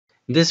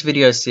In this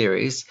video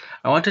series,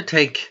 I want to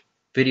take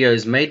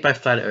videos made by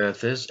flat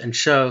earthers and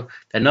show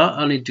that not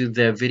only do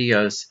their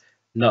videos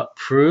not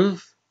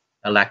prove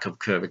a lack of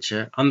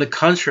curvature, on the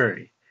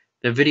contrary,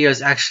 the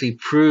videos actually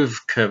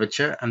prove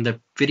curvature and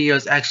the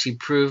videos actually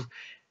prove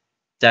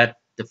that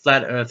the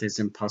flat earth is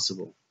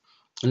impossible.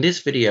 In this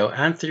video,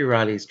 Anthony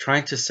Riley is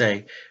trying to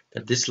say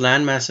that this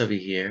landmass over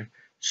here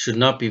should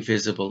not be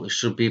visible, it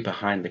should be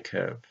behind the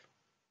curve.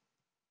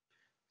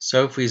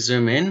 So if we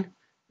zoom in,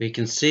 we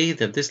can see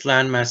that this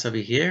landmass over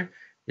here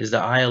is the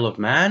Isle of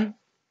Man.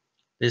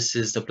 This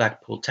is the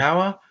Blackpool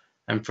Tower,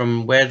 and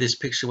from where this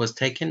picture was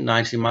taken,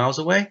 90 miles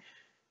away,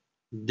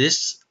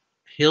 this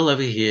hill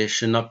over here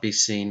should not be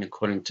seen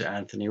according to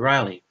Anthony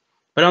Riley.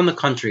 But on the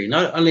contrary,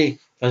 not only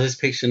does this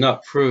picture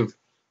not prove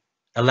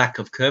a lack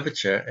of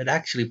curvature, it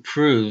actually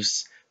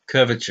proves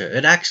curvature.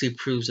 It actually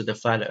proves that the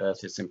flat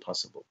earth is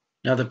impossible.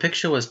 Now the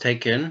picture was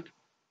taken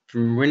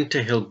from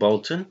Winter Hill,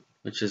 Bolton,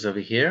 which is over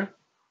here,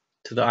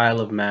 to the Isle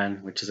of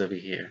Man, which is over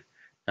here.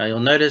 Now you'll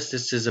notice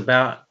this is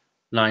about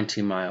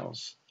 90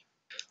 miles.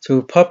 So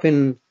we'll pop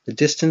in the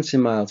distance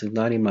in miles is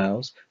 90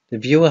 miles. The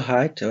viewer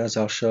height, as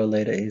I'll show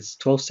later, is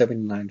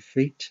 1279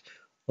 feet,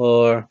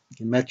 or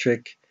in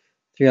metric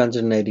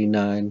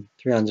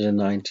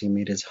 390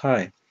 meters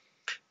high.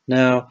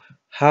 Now,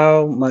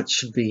 how much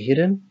should be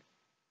hidden?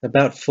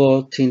 About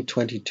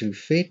 1422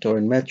 feet, or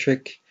in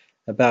metric,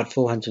 about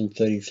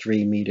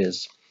 433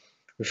 meters.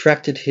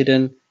 Refracted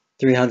hidden,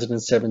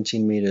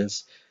 317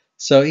 meters.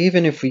 So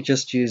even if we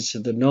just use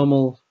the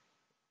normal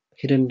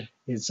hidden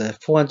is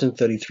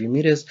 433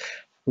 meters,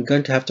 we're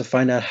going to have to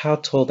find out how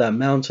tall that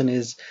mountain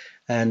is,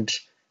 and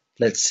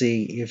let's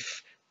see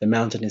if the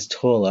mountain is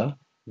taller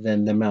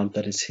than the amount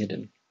that is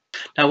hidden.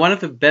 Now, one of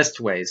the best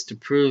ways to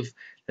prove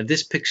that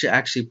this picture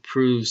actually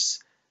proves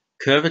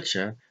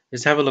curvature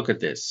is have a look at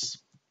this.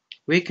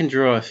 We can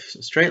draw a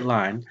straight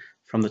line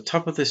from the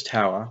top of this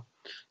tower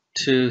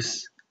to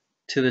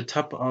the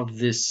top of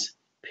this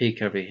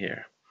peak over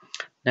here.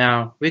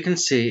 Now we can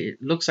see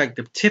it looks like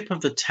the tip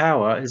of the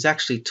tower is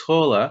actually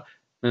taller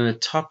than the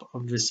top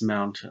of this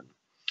mountain.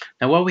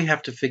 Now what we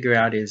have to figure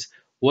out is,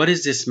 what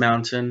is this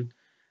mountain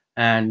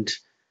and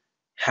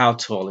how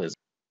tall is it?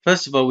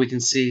 First of all, we can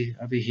see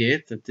over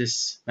here that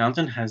this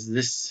mountain has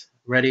this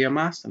radio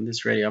mast and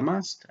this radio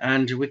mast,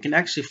 and we can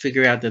actually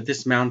figure out that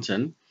this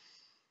mountain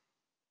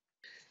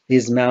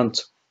is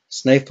Mount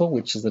Snaefell,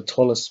 which is the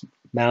tallest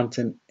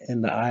mountain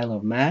in the Isle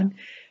of Man,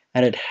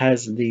 and it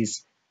has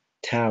these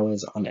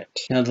towers on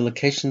it. Now the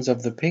locations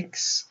of the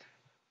peaks,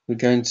 we're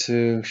going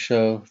to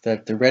show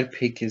that the red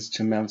peak is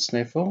to Mount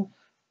Snaefell,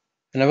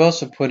 and I've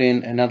also put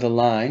in another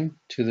line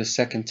to the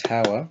second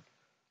tower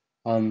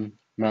on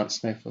Mount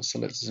Snaefell. So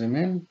let's zoom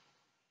in.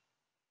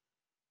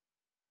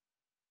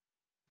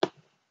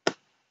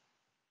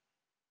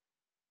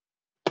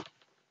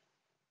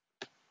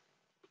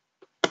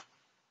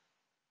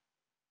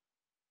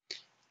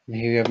 And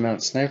here we have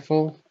Mount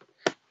Snaefell.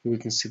 Here we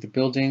can see the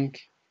building.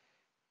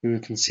 Here we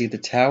can see the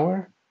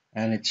tower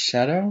and its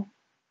shadow.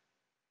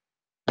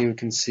 Here we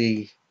can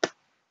see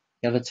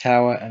the other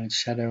tower and its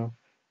shadow.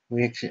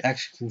 We actually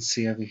can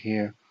see over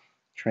here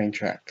train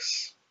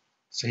tracks.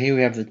 So here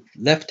we have the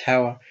left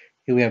tower,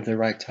 here we have the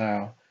right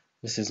tower.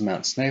 This is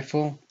Mount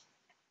Snaefell,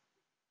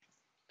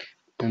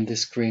 and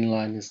this green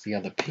line is the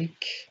other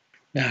peak.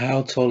 Now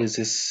how tall is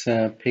this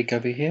peak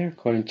over here?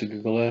 According to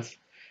Google Earth,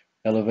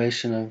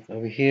 elevation of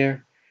over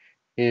here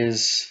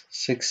is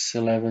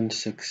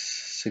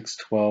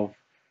 612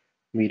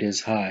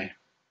 meters high.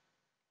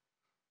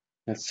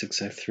 That's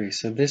 603.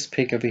 So this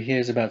peak over here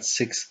is about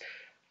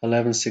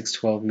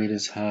 612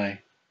 meters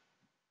high.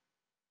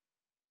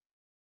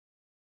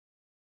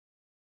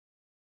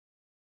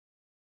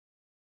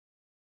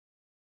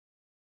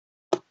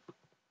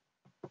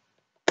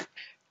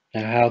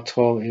 Now how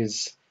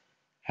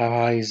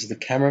high is the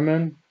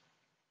cameraman?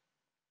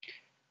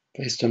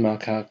 Based on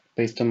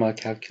my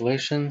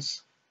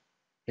calculations,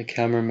 the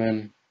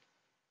cameraman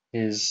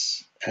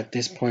is at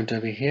this point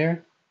over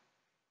here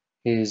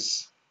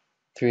is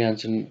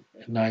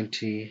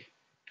 390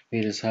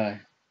 meters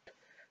high.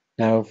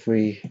 Now if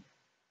we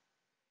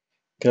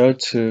go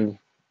to,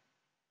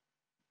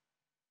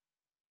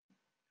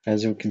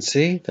 as you can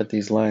see that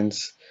these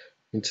lines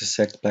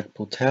intersect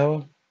Blackpool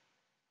Tower,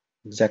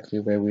 exactly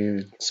where we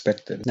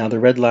expected. Now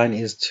the red line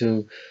is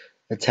to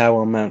the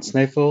tower on Mount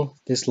Snaefell,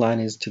 this line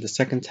is to the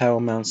second tower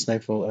Mount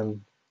Snaefell,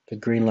 and the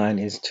green line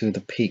is to the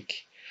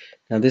peak.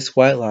 Now this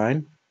white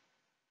line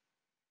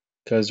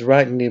goes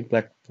right near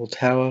Blackpool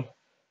Tower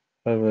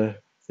over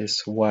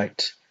this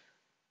white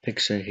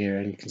picture here,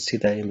 and you can see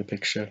that in the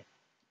picture.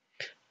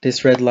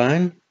 This red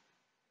line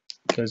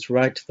goes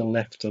right to the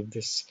left of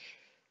this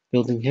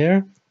building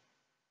here,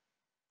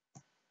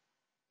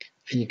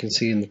 and you can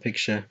see in the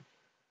picture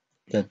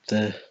that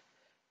the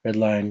red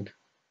line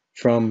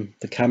from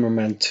the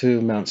cameraman to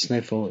Mount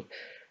Snaefell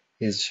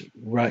is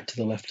right to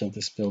the left of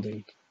this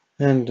building.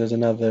 And there's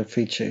another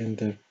feature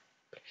in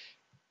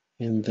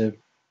the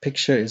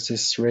picture is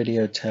this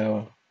radio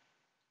tower.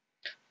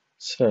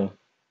 So,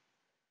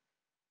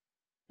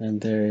 and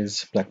there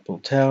is Blackpool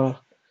Tower,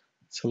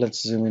 So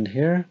let's zoom in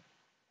here,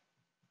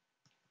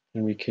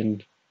 and we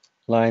can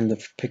line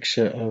the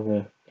picture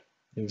over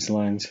these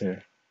lines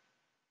here.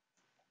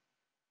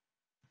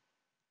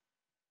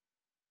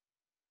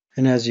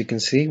 And as you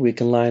can see, we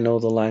can line all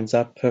the lines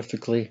up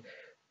perfectly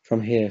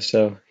from here.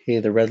 So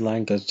here the red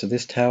line goes to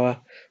this tower,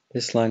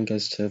 this line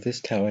goes to this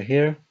tower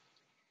here,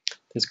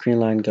 this green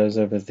line goes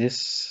over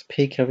this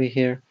peak over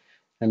here,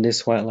 and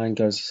this white line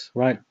goes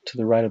right to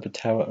the right of the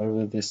tower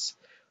over this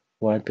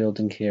white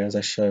building here, as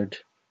I showed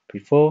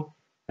before.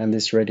 And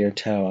this radio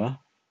tower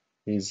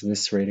is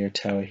this radio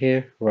tower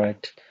here,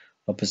 right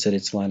opposite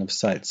its line of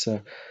sight.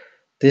 So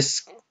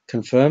this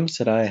confirms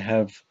that I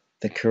have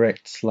the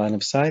correct line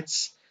of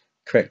sights,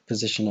 correct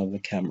position of the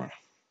camera.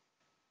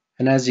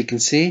 And as you can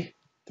see,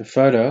 the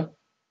photo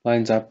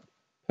lines up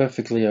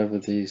perfectly over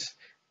these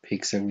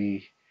peaks that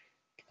we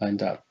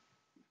lined up.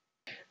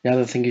 The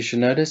other thing you should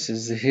notice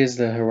is that here's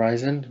the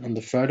horizon on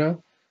the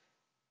photo.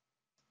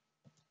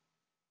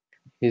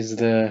 Here's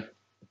the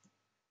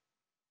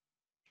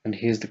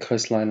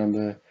coastline on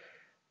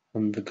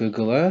the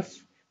Google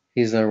Earth.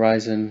 Here's the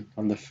horizon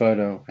on the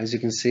photo. As you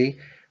can see,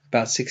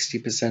 about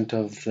 60%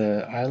 of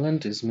the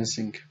island is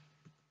missing.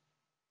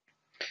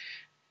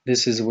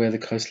 This is where the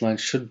coastline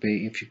should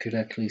be if you could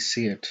actually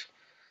see it.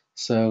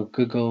 So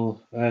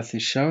Google Earth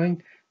is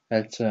showing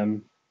that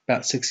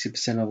about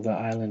 60% of the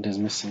island is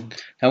missing.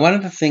 Now, one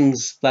of the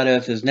things flat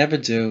earthers never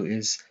do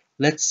is,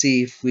 let's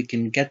see if we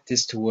can get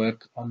this to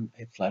work on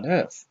a flat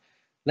earth.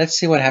 Let's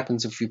see what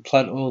happens if we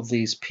plot all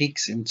these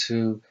peaks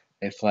into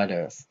a flat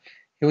earth.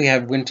 Here we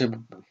have Winter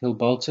Hill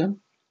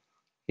Bolton.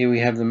 Here we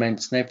have the Mount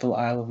Snaefell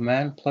Isle of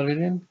Man plotted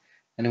in,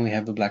 and then we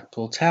have the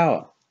Blackpool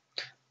Tower.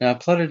 Now,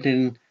 plotted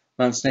in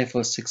Mount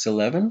Snaefell is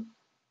 611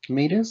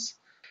 meters.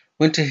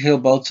 Winter Hill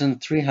Bolton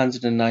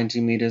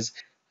 390 meters,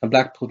 and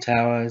Blackpool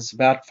Tower is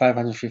about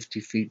 550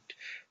 feet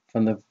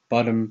from the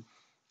bottom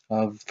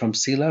from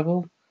sea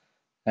level,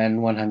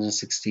 and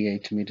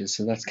 168 meters.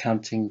 So that's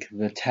counting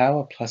the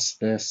tower plus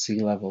the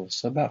sea level.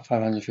 So about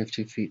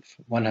 550 feet,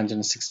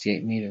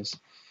 168 meters.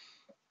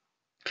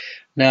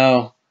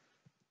 Now,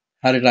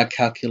 how did I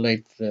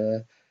calculate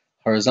the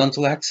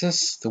horizontal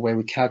axis? The way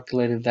we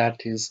calculated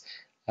that is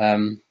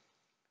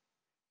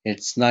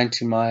it's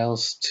 90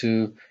 miles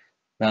to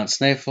Mount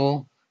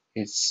Snaefell.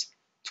 It's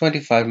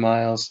 25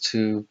 miles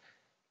to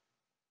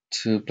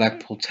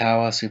Blackpool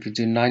Tower. So if you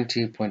do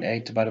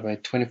 90.8 divided by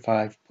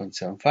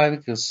 25.75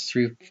 equals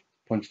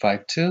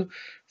 3.52.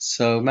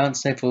 So Mount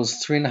Snaefell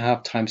is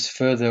 3.5 times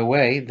further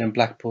away than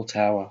Blackpool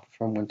Tower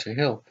from Winter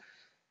Hill.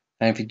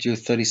 And if you do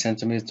 30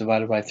 centimeters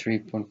divided by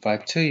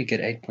 3.52, you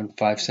get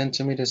 8.5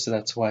 centimeters. So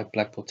that's why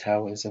Blackpool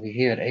Tower is over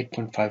here at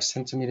 8.5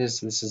 centimeters.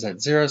 So this is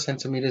at 0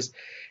 centimeters.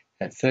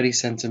 At 30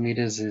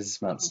 centimeters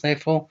is Mount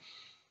Snaefell.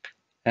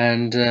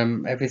 And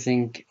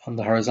everything on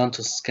the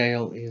horizontal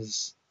scale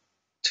is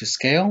to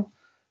scale.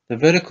 The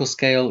vertical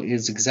scale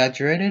is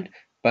exaggerated,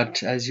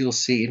 but as you'll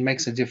see, it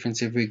makes a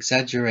difference if we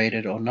exaggerate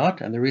it or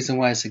not. And the reason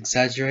why it's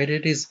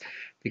exaggerated is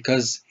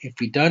because if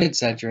we don't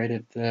exaggerate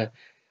it,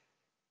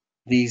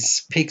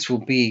 these peaks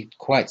will be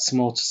quite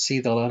small to see.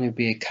 They'll only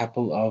be a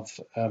couple of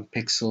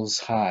pixels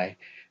high.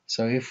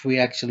 So if we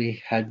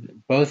actually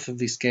had both of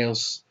these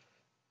scales,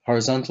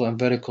 horizontal and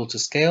vertical to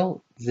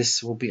scale,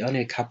 this will be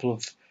only a couple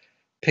of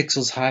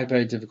pixels high,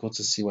 very difficult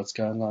to see what's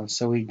going on.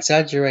 So we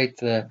exaggerate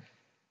the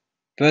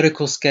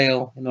vertical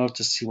scale in order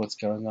to see what's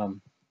going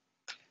on.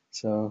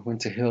 So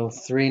Winter Hill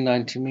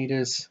 390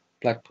 meters,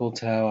 Blackpool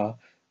Tower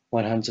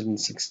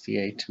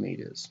 168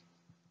 meters.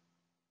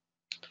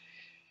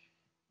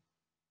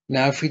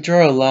 Now if we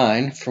draw a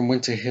line from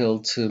Winter Hill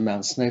to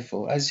Mount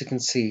Snaefell, as you can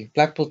see,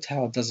 Blackpool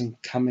Tower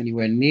doesn't come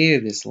anywhere near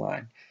this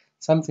line.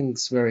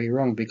 Something's very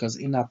wrong because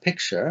in our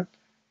picture,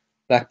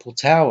 Blackpool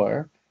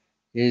Tower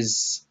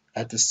is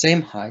at the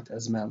same height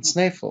as Mount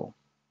Snaefell.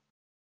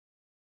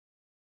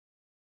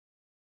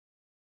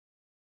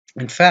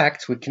 In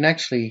fact, we can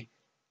actually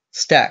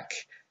stack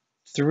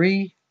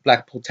 3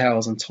 Blackpool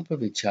Towers on top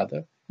of each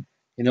other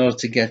in order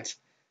to get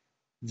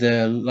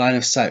the line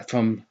of sight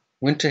from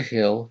Winter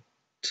Hill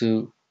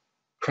to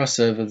cross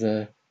over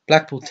the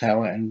Blackpool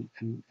Tower and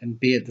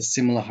be at the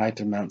similar height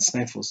of Mount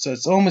Snaefell. So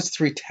it's almost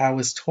 3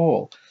 towers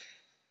tall.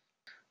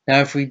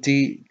 Now if we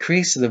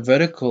decrease the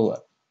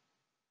vertical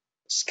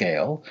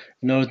scale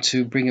in order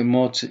to bring it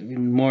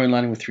more in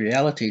line with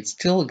reality, it's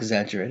still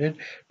exaggerated,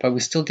 but we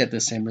still get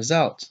the same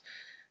result.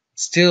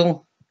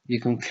 Still, you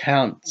can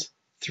count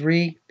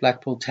 3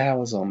 Blackpool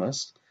Towers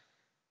almost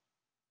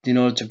in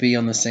order to be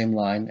on the same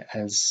line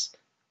as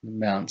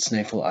Mount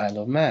Snaefell Isle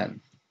of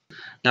Man.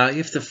 Now,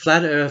 if the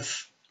flat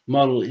Earth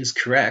model is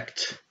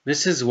correct,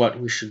 this is what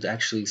we should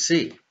actually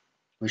see.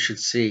 We should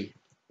see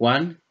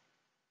 1,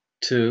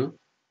 2,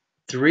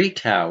 3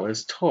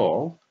 towers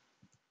tall,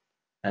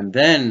 and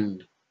then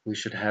we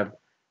should have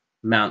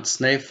Mount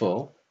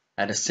Snaefell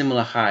at a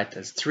similar height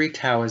as 3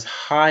 towers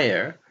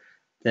higher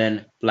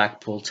than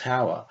Blackpool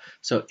Tower.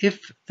 So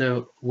if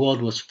the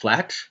world was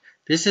flat,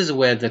 this is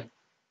where the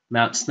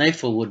Mount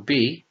Snaefell would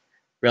be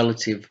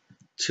relative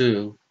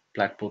to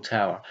Blackpool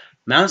Tower.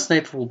 Mount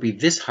Snaefell will be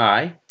this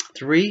high,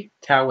 3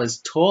 towers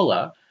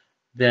taller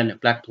than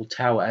Blackpool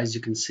Tower, as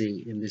you can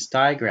see in this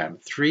diagram.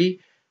 3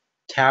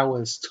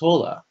 towers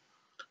taller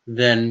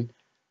than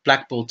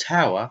Blackpool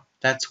Tower,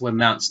 that's where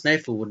Mount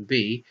Snaefell would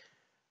be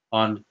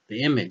on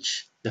the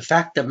image. The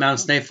fact that Mount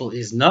Snaefell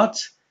is not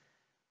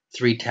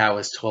 3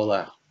 towers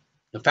taller,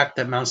 the fact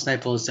that Mount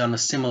Snaefell is on a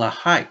similar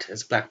height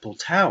as Blackpool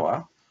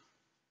Tower,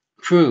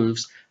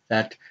 proves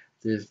that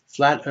the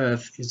flat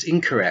Earth is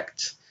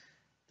incorrect.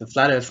 The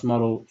flat Earth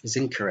model is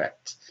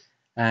incorrect.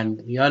 And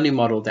the only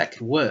model that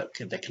can work,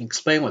 that can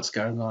explain what's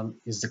going on,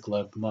 is the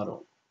globe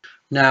model.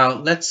 Now,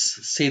 let's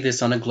see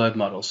this on a globe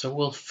model. So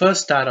we'll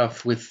first start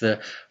off with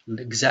the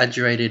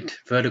exaggerated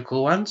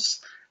vertical ones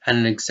and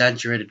an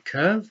exaggerated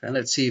curve, and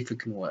let's see if it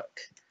can work.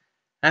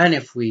 And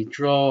if we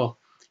draw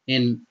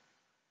in,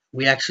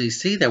 we actually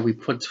see that we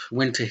put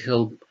Winter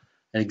Hill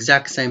in the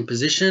exact same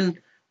position,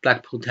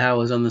 Blackpool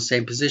Tower is on the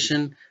same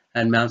position,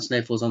 and Mount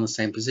Snaefell is on the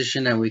same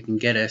position, and we can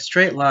get a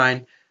straight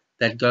line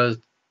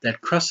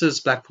that crosses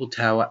Blackpool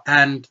Tower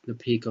and the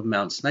peak of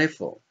Mount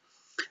Snaefell.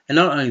 And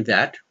not only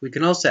that, we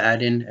can also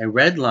add in a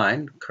red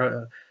line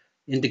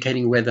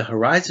indicating where the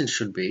horizon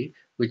should be,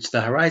 which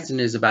the horizon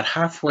is about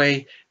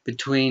halfway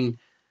between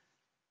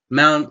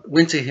Mount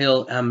Winter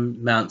Hill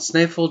and Mount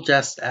Snaefell,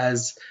 just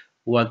as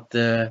what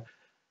the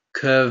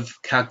curve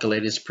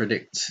calculators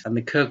predict. And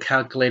the curve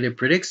calculator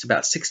predicts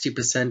about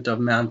 60% of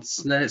Mount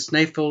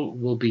Snaefell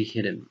will be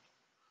hidden.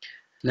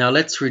 Now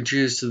let's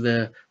reduce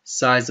the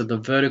size of the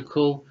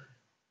vertical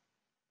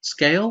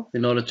scale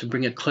in order to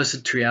bring it closer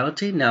to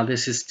reality. Now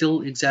this is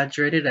still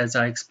exaggerated, as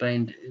I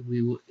explained.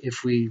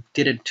 If we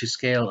did it to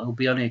scale, it will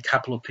be only a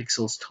couple of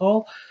pixels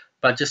tall,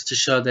 but just to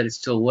show that it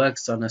still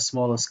works on a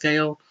smaller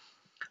scale,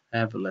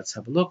 let's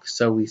have a look.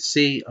 So we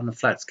see on a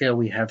flat scale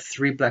we have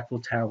 3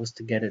 Blackpool Towers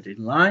to get it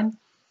in line.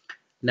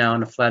 Now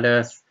on a flat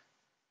Earth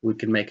we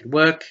can make it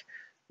work.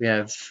 We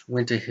have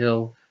Winter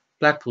Hill,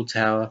 Blackpool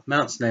Tower,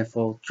 Mount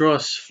Snaefell, draw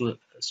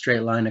a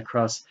straight line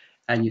across,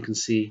 and you can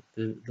see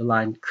the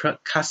line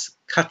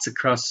cuts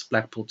across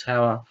Blackpool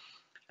Tower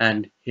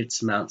and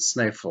hits Mount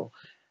Snaefell.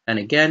 And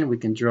again, we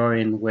can draw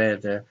in where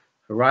the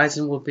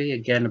horizon will be,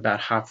 again about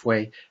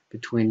halfway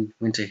between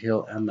Winter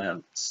Hill and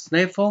Mount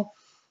Snaefell.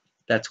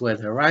 That's where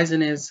the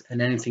horizon is,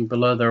 and anything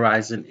below the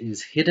horizon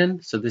is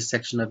hidden. So this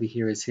section over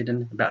here is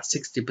hidden. About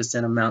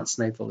 60% of Mount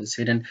Snaefell is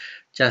hidden,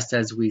 just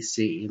as we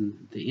see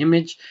in the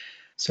image.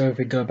 So if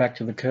we go back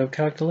to the curve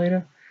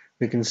calculator,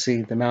 we can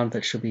see the amount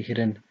that should be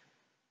hidden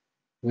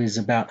is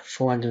about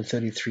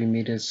 433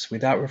 meters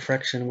without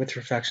refraction. With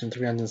refraction,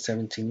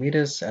 317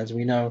 meters. As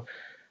we know,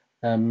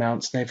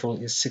 Mount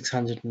Snaefell is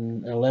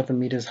 611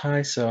 meters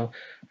high, so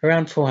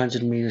around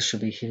 400 meters should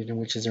be hidden,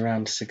 which is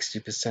around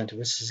 60%.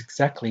 This is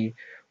exactly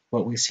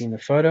what we see in the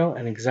photo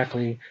and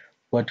exactly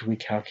what we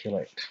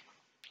calculate.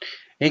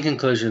 In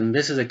conclusion,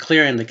 this is a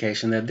clear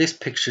indication that this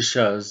picture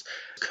shows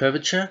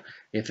curvature.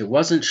 If it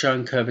wasn't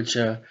showing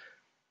curvature,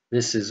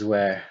 this is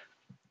where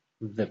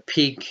the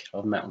peak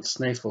of Mount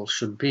Snaefell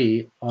should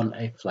be on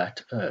a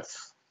flat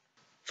Earth.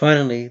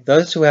 Finally,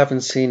 those who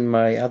haven't seen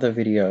my other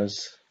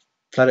videos,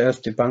 Flat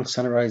Earth Debunked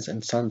Sunrise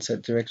and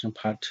Sunset Direction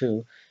Part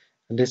 2,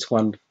 and this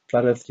one,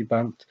 Flat Earth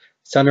Debunked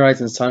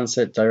Sunrise and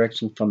Sunset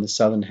Direction from the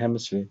Southern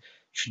Hemisphere, you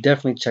should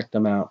definitely check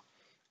them out,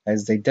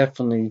 as they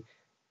definitely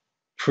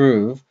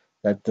prove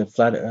that the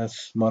Flat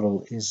Earth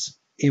model is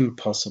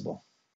impossible.